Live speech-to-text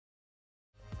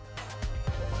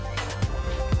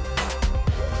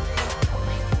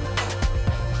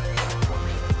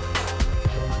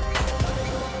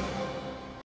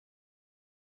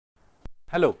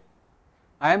Hello,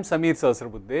 I am Samir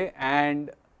Sahasrabudhe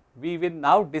and we will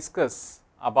now discuss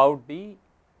about the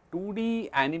 2D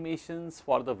animations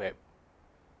for the web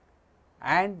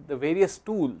and the various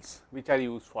tools which are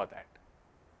used for that.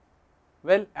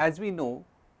 Well, as we know,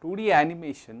 2D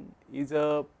animation is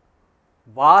a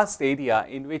vast area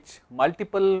in which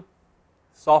multiple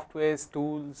softwares,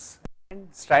 tools and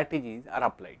strategies are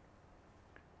applied.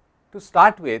 To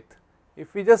start with,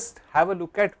 if we just have a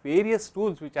look at various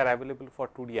tools which are available for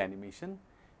 2D animation,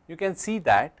 you can see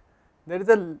that there is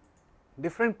a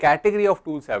different category of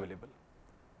tools available.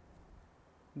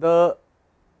 The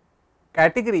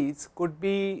categories could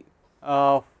be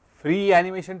free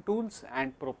animation tools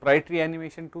and proprietary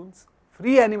animation tools.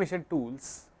 Free animation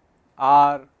tools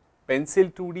are Pencil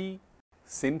 2D,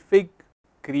 Synfig,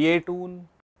 Creatoon,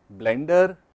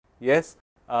 Blender. Yes,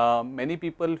 many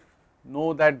people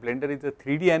know that Blender is a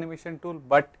 3D animation tool,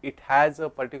 but it has a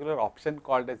particular option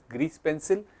called as Grease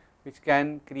Pencil which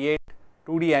can create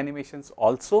 2D animations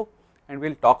also, and we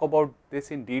will talk about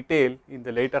this in detail in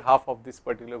the later half of this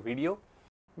particular video.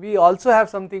 We also have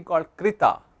something called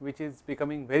Krita which is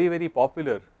becoming very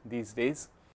popular these days,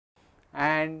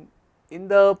 and in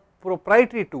the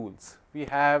proprietary tools we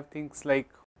have things like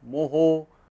Moho,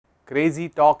 Crazy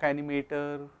Talk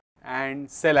Animator and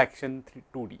Cell Action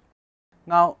 2D.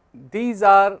 Now, these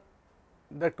are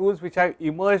the tools which have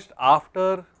emerged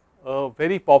after a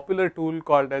very popular tool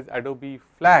called as Adobe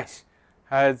Flash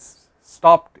has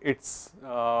stopped its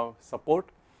support.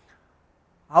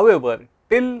 However,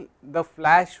 till the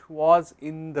Flash was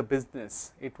in the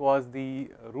business, it was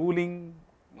the ruling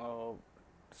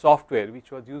software which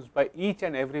was used by each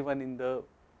and everyone in the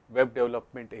web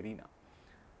development arena.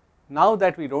 Now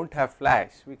that we do not have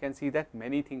Flash, we can see that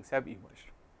many things have emerged.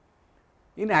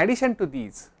 In addition to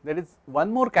these, there is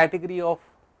one more category of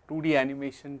 2D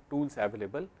animation tools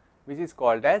available which is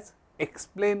called as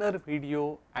explainer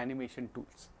video animation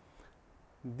tools.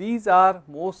 These are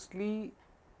mostly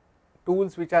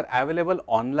tools which are available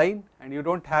online and you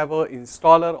do not have a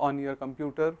installer on your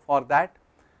computer for that,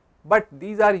 but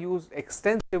these are used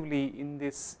extensively in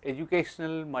this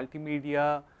educational,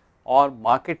 multimedia or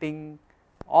marketing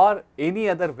or any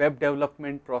other web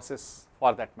development process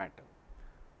for that matter.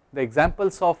 The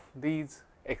examples of these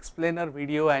explainer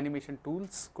video animation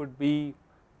tools could be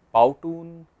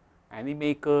Powtoon,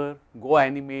 Animaker,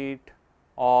 GoAnimate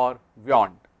or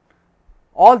Vyond.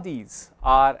 All these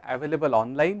are available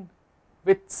online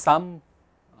with some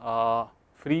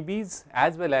freebies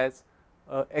as well as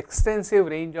extensive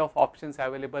range of options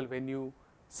available when you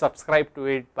subscribe to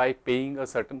it by paying a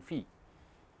certain fee.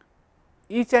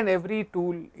 Each and every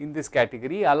tool in this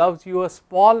category allows you a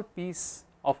small piece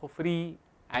of a free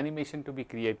animation to be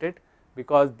created,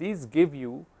 because these give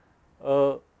you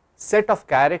a set of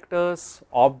characters,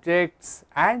 objects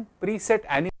and preset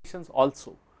animations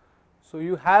also. So,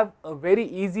 you have a very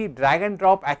easy drag and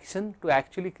drop action to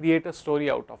actually create a story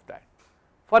out of that.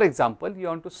 For example, you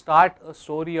want to start a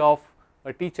story of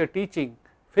a teacher teaching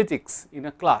physics in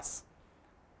a class.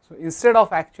 So, instead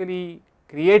of actually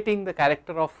creating the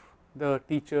character of the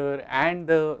teacher and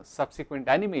the subsequent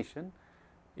animation,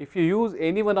 if you use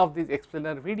any one of these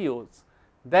explainer videos,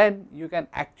 then you can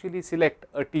actually select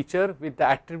a teacher with the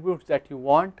attributes that you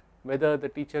want, whether the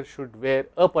teacher should wear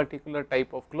a particular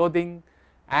type of clothing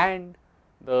and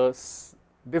the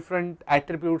different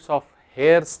attributes of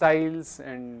hairstyles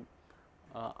and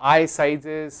eye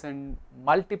sizes and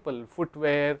multiple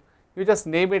footwear. You just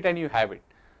name it and you have it.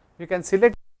 You can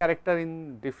select the character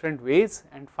in different ways,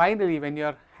 and finally when you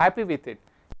are happy with it,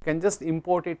 you can just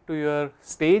import it to your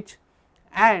stage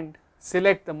and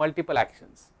select the multiple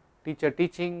actions: teacher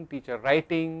teaching, teacher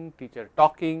writing, teacher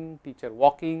talking, teacher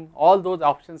walking. All those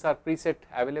options are preset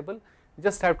available. You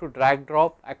just have to drag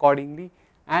drop accordingly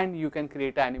and you can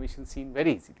create an animation scene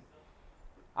very easily.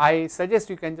 I suggest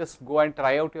you can just go and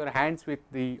try out your hands with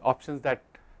the options that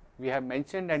we have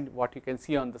mentioned and what you can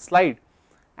see on the slide,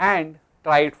 and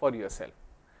try it for yourself.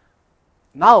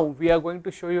 Now we are going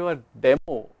to show you a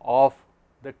demo of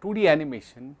the 2D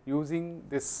animation using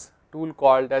this tool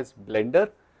called as Blender,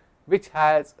 which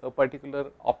has a particular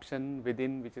option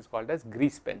within which is called as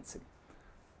Grease Pencil.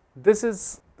 This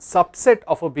is subset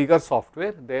of a bigger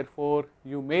software, therefore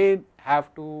you may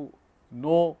have to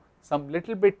know some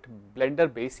little bit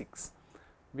Blender basics.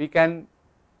 We can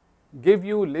give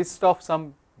you list of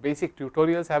some basic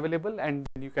tutorials available and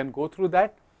you can go through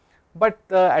that, but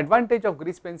the advantage of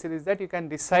Grease Pencil is that you can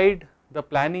decide the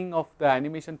planning of the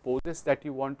animation poses that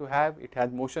you want to have. It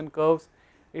has motion curves,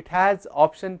 it has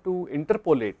option to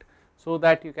interpolate, so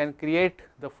that you can create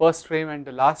the first frame and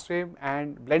the last frame,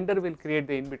 and Blender will create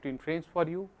the in between frames for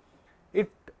you.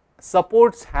 It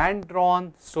supports hand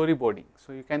drawn storyboarding.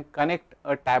 So, you can connect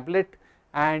a tablet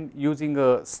and using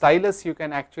a stylus you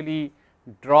can actually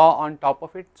draw on top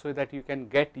of it, so that you can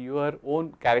get your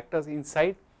own characters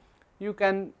inside. You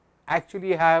can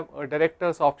actually have a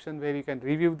director's option where you can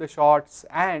review the shots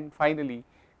and finally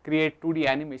create 2D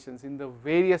animations in the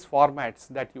various formats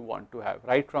that you want to have,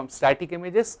 right from static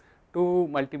images to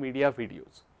multimedia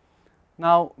videos.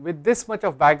 Now, with this much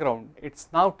of background, it is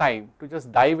now time to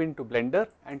just dive into Blender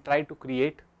and try to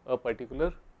create a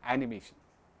particular animation.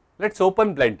 Let us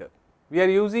open Blender. We are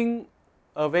using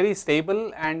a very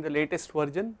stable and the latest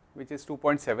version, which is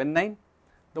 2.79.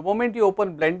 The moment you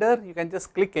open Blender, you can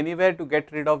just click anywhere to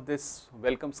get rid of this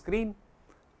welcome screen.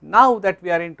 Now that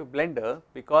we are into Blender,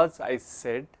 because I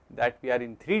said that we are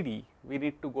in 3D, we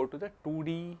need to go to the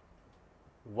 2D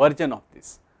version of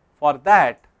this. For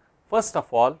that, first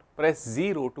of all, press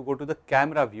 0 to go to the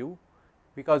camera view,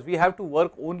 because we have to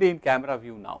work only in camera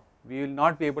view now. We will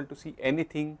not be able to see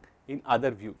anything in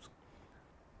other views.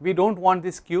 We do not want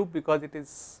this cube because it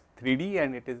is 3D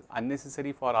and it is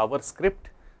unnecessary for our script.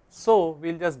 So,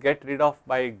 we will just get rid of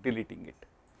by deleting it.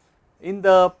 In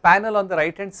the panel on the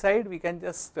right hand side, we can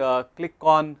just click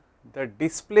on the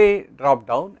display drop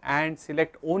down and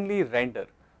select only render,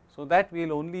 so that we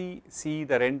will only see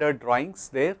the rendered drawings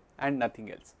there and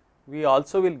nothing else. We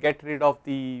also will get rid of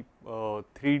the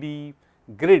 3D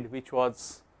grid, which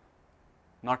was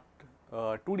not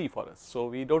 2D for us. So,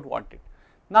 we do not want it.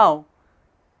 Now,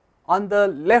 on the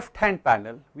left hand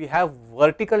panel, we have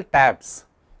vertical tabs.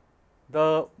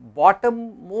 The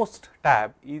bottommost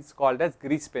tab is called as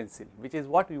grease pencil, which is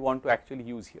what we want to actually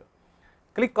use here.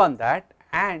 Click on that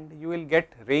and you will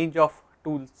get range of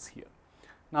tools here.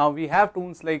 Now, we have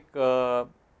tools like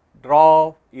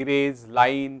draw, erase,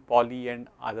 line, poly and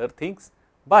other things,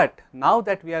 but now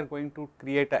that we are going to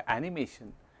create an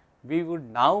animation, we would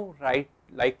now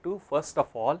like to first of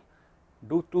all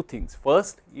do two things.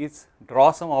 First is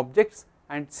draw some objects,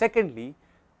 and secondly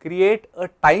create a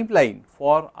timeline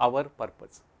for our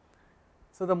purpose.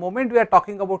 So, the moment we are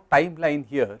talking about timeline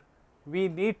here, we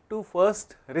need to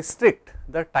first restrict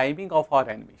the timing of our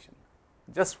animation.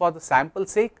 Just for the sample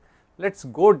sake, let us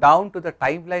go down to the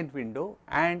timeline window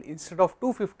and instead of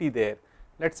 250 there,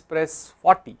 let us press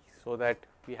 40, so that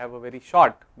we have a very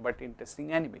short but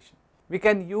interesting animation. We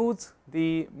can use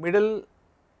the middle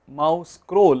mouse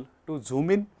scroll to zoom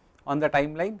in on the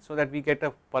timeline, so that we get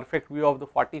a perfect view of the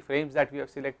 40 frames that we have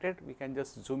selected. We can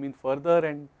just zoom in further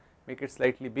and make it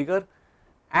slightly bigger,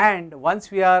 and once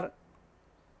we are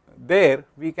there,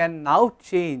 we can now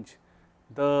change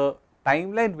the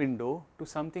timeline window to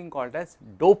something called as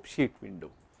dope sheet window,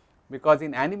 because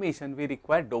in animation we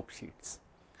require dope sheets.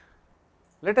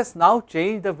 Let us now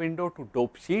change the window to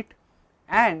dope sheet,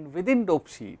 and within dope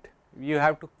sheet you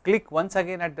have to click once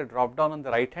again at the drop down on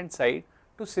the right hand side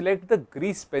to select the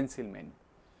grease pencil menu,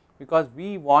 because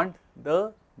we want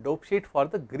the dope sheet for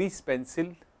the grease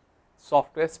pencil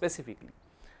software specifically.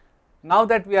 Now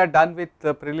that we are done with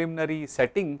the preliminary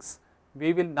settings,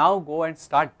 we will now go and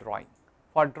start drawing.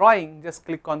 For drawing, just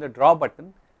click on the draw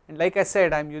button, and like I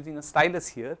said, I am using a stylus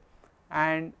here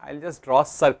and I will just draw a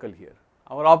circle here.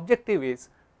 Our objective is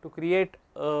to create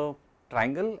a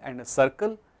triangle and a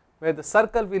circle, where the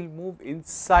circle will move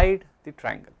inside the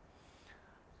triangle.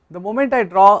 The moment I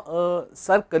draw a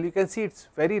circle, you can see it is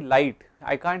very light,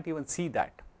 I can't even see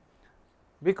that,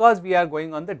 because we are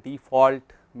going on the default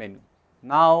menu.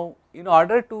 Now, in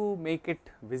order to make it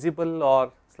visible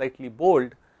or slightly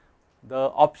bold, the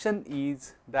option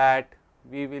is that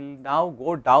we will now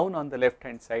go down on the left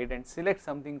hand side and select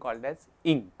something called as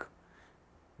ink.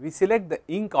 We select the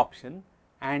ink option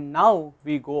and now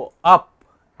we go up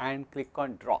and click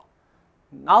on draw.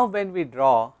 Now, when we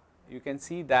draw, you can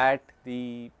see that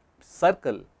the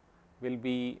circle will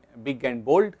be big and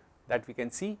bold, that we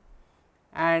can see,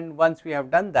 and once we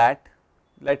have done that,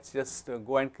 let us just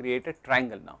go and create a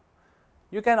triangle now.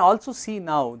 You can also see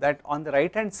now that on the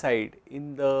right hand side,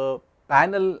 in the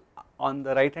panel on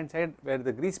the right hand side where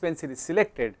the grease pencil is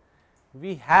selected,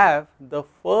 we have the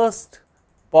first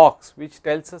box which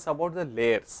tells us about the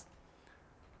layers.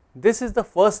 This is the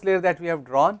first layer that we have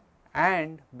drawn,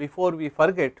 and before we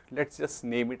forget, let us just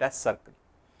name it as circle.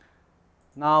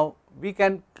 Now, we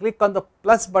can click on the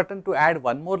plus button to add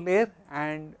one more layer,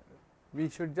 and we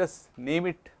should just name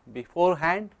it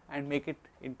beforehand and make it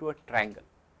into a triangle.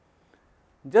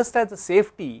 Just as a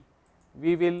safety,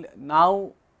 we will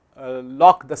now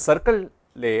lock the circle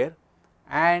layer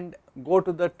and go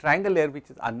to the triangle layer which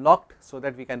is unlocked, so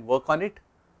that we can work on it.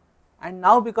 And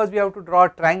now, because we have to draw a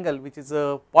triangle which is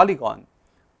a polygon,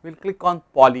 we will click on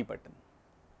poly button.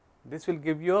 This will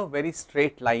give you a very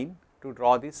straight line to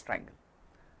draw this triangle.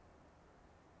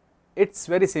 it is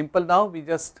very simple now, we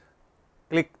just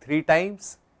click 3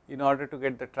 times in order to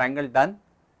get the triangle done,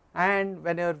 and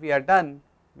whenever we are done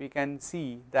we can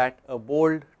see that a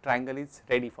bold triangle is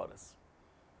ready for us.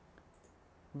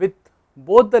 With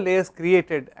both the layers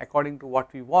created according to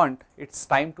what we want, it is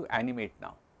time to animate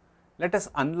now. Let us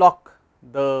unlock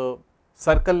the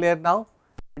circle layer now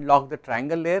and lock the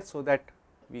triangle layer so that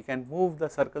we can move the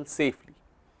circle safely.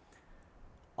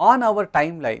 On our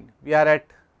timeline, we are at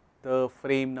the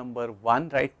frame number 1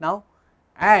 right now,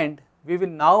 and we will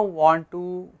now want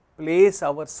to place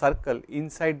our circle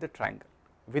inside the triangle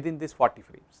within this 40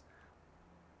 frames.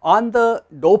 On the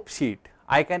dope sheet,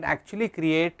 I can actually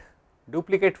create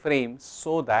duplicate frames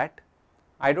so that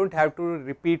I do not have to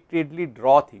repeatedly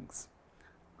draw things.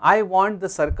 I want the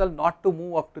circle not to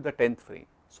move up to the 10th frame.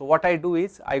 So, what I do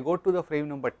is I go to the frame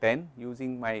number 10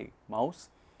 using my mouse,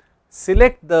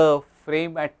 select the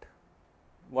frame at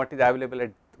what is available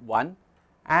at 1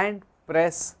 and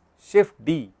press Shift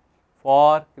D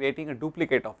for creating a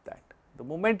duplicate of that. The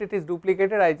moment it is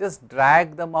duplicated, I just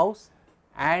drag the mouse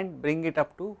and bring it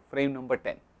up to frame number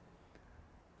 10.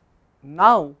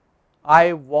 Now,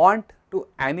 I want to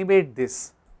animate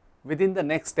this within the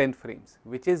next 10 frames,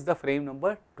 which is the frame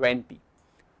number 20.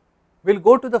 We will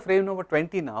go to the frame number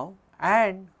 20 now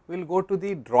and we will go to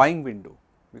the drawing window,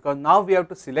 because now we have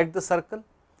to select the circle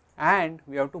and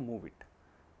we have to move it.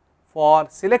 For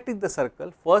selecting the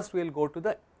circle, first we will go to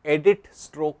the edit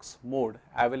strokes mode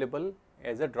available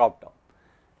as a drop down,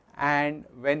 and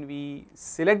when we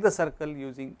select the circle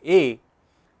using A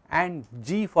and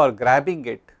G for grabbing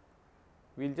it,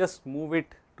 we will just move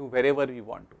it to wherever we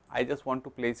want to. I just want to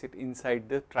place it inside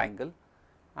the triangle,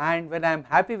 and when I am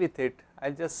happy with it, I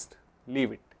will just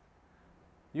leave it.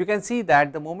 You can see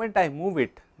that the moment I move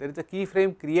it, there is a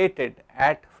keyframe created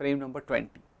at frame number 20.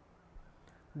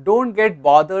 Do not get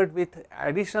bothered with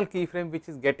additional keyframe which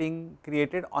is getting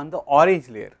created on the orange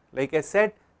layer. Like I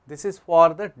said, this is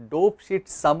for the dope sheet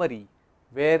summary,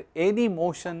 where any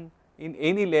motion in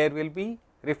any layer will be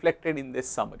reflected in this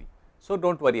summary. So, do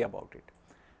not worry about it.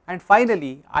 And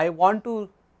finally, I want to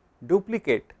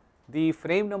duplicate the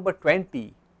frame number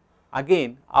 20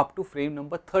 again up to frame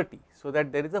number 30, so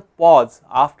that there is a pause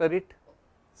after it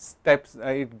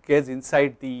it gets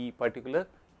inside the particular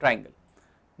triangle.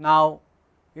 Now,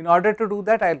 in order to do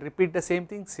that, I will repeat the same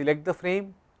thing, select the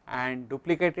frame and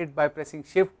duplicate it by pressing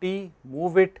Shift D,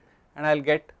 move it, and I will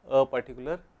get a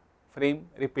particular frame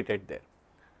repeated there.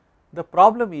 The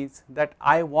problem is that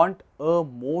I want a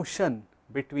motion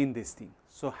between these things.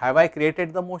 So, have I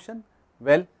created the motion?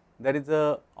 Well, there is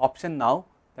a option now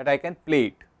that I can play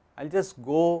it. I will just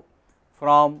go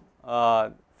from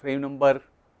frame number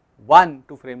 1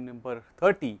 to frame number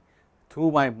 30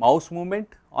 through my mouse movement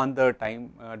on the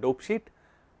time dope sheet,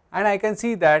 and I can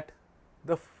see that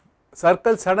the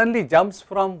circle suddenly jumps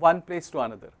from one place to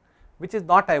another, which is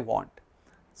not I want.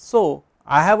 So,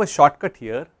 I have a shortcut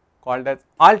here called as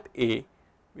Alt A.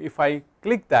 If I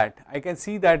click that, I can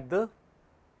see that the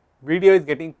video is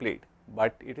getting played,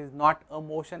 but it is not a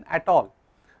motion at all.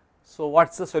 So, what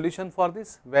is the solution for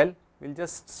this? Well, we will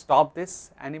just stop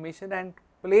this animation and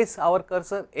place our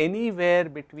cursor anywhere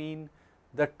between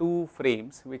the two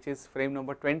frames, which is frame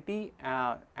number 20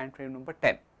 and frame number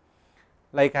 10,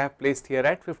 like I have placed here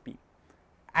at 50.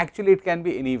 Actually, it can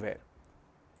be anywhere.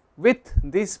 With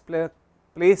this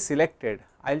place selected,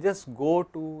 I will just go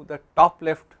to the top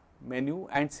left menu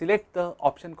and select the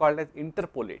option called as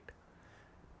interpolate.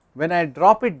 When I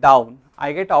drop it down,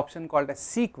 I get option called as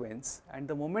sequence, and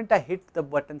the moment I hit the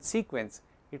button sequence,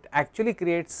 it actually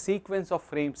creates sequence of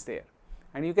frames there,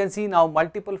 and you can see now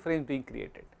multiple frames being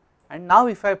created. And now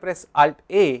if I press Alt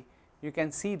A, you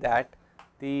can see that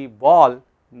the ball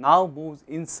now moves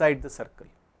inside the circle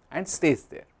and stays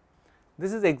there.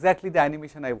 This is exactly the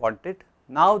animation I wanted.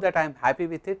 Now that I am happy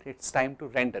with it, it is time to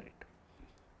render it.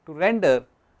 To render,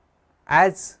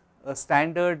 as a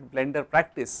standard Blender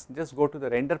practice, just go to the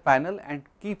render panel and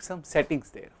keep some settings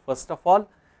there. First of all,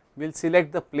 we will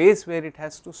select the place where it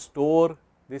has to store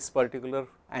this particular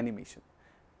animation.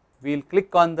 We will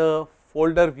click on the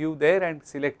folder view there and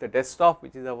select the desktop,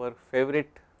 which is our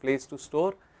favorite place to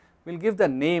store. We will give the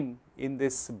name in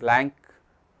this blank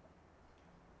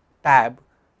tab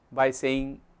by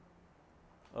saying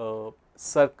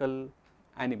circle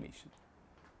animation.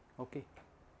 Okay.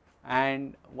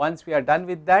 And once we are done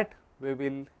with that, we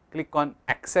will click on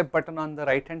accept button on the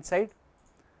right hand side.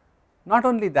 Not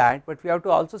only that, but we have to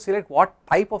also select what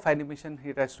type of animation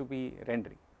it has to be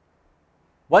rendering.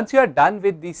 Once you are done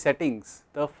with these settings,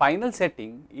 the final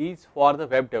setting is for the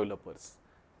web developers.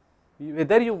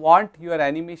 Whether you want your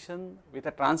animation with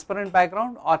a transparent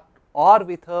background or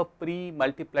with a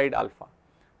pre-multiplied alpha.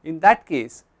 In that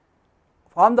case,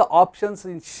 from the options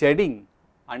in shading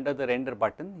under the render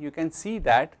button, you can see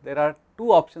that there are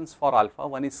two options for alpha,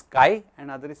 one is sky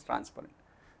and other is transparent.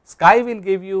 Sky will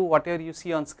give you whatever you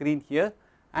see on screen here,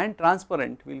 and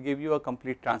transparent will give you a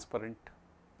complete transparent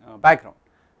background.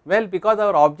 Well, because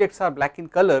our objects are black in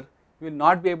color, you will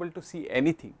not be able to see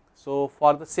anything. So,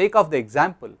 for the sake of the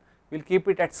example, we will keep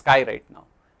it at sky right now,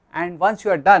 and once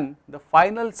you are done, the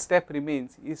final step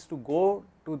remains is to go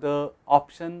to the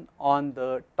option on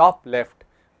the top left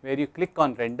where you click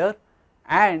on render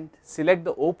and select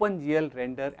the OpenGL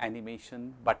render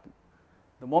animation button.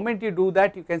 The moment you do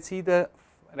that, you can see the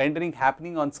rendering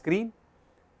happening on screen.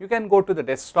 You can go to the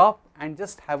desktop and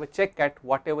just have a check at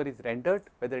whatever is rendered,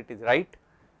 whether it is right,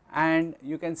 and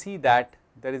you can see that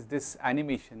there is this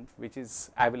animation which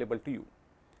is available to you.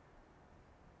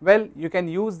 Well, you can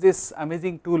use this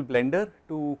amazing tool Blender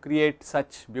to create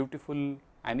such beautiful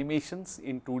animations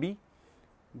in 2D.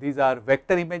 These are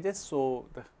vector images, so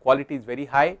the quality is very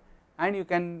high, and you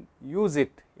can use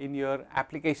it in your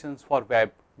applications for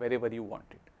web wherever you want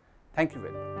it. Thank you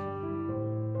very much.